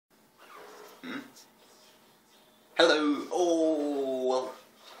Hello, all.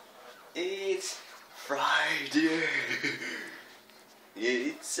 It's Friday.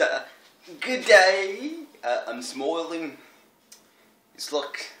 It's a good day. I'm smiling. It's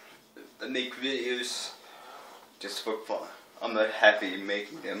like I make videos just for fun. I'm not happy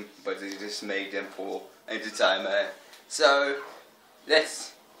making them, but I just make them for entertainment. So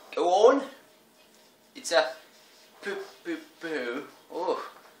let's go on. It's a poo poo poo. Oh,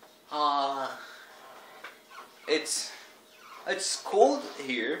 it's cold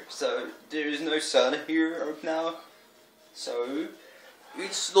here, so there is no sun here right now. So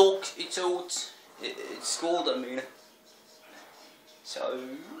it's out. It's cold. I mean, so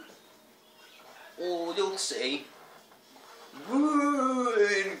you'll see. Woo!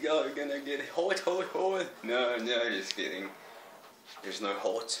 You're gonna get hot. No, just kidding. There's no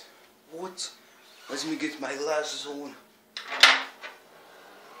hot. What? Let me get my glasses on.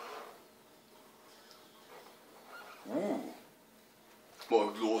 Ooh, my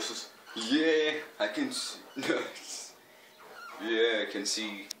glasses. Yeah, I can see. Yeah, I can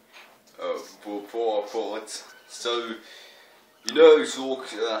see. Far apart. So, it's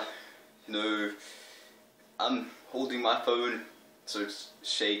like, I'm holding my phone, so it's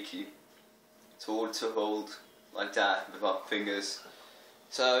shaky. It's hard to hold like that with my fingers.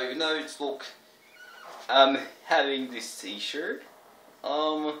 So, it's like I'm having this t-shirt.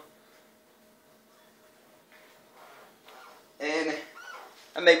 And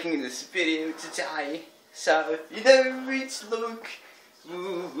I'm making this video today. So, it's look.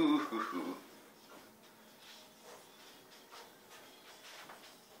 Woo.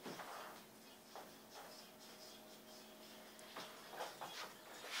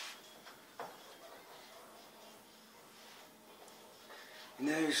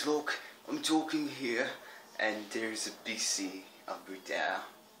 Look, I'm talking here, and there's a PC over there.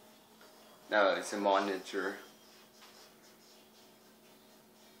 No, it's a monitor.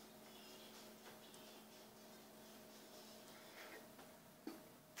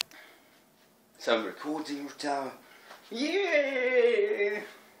 So I'm recording right now. Yeah!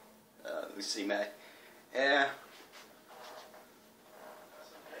 Let's see, Matt. Yeah.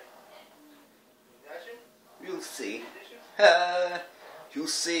 You'll see. You'll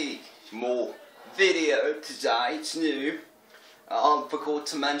see more video today. It's new. I forgot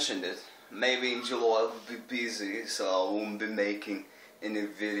to mention it. Maybe in July I'll be busy, so I won't be making any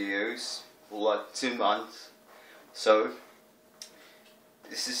videos for like 2 months. So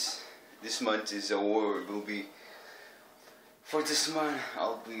this month is over. It will be for this month.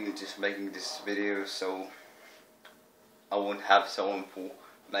 I'll be just making this video, so I won't have someone for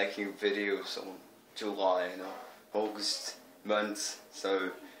making videos on July and August months.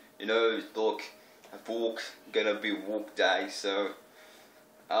 So look, gonna be walk day. So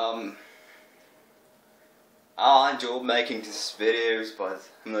I enjoy making these videos, but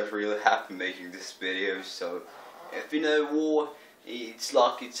I'm not really happy making these videos. So if you know what, it's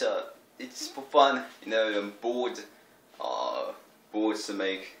like it's for fun. I'm bored to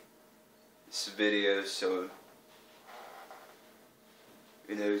make this video. So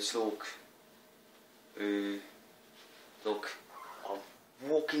it's like look, I'm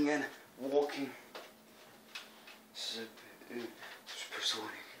walking.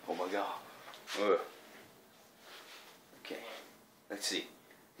 Supersonic. Oh my god. Okay, let's see.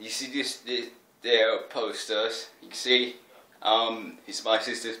 You see there are posters. You can see, it's my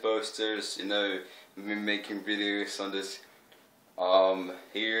sister's posters. I've been making videos on this,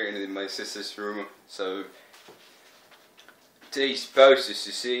 here in my sister's room. So these posters,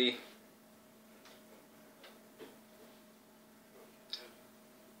 you see.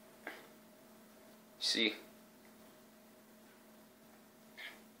 See.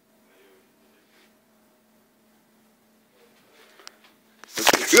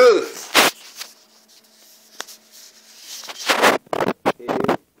 Good. Here.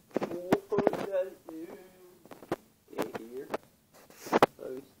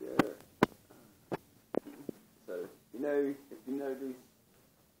 Poster. So if you know these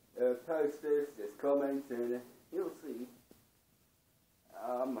posters, just comment and you'll see.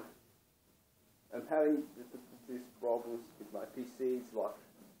 I'm having these problems with my PC. It's like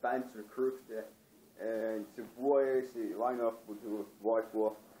bands are crooked, and the wires line up with the white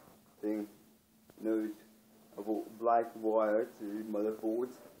wire thing. A black wire to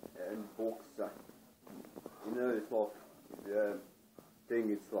motherboards and box. It's like the thing.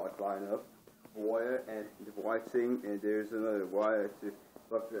 It's like line up wire and the white thing, and there's another wire to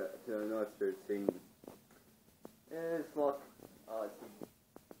another thing. And it's like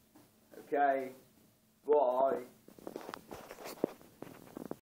okay. Bye.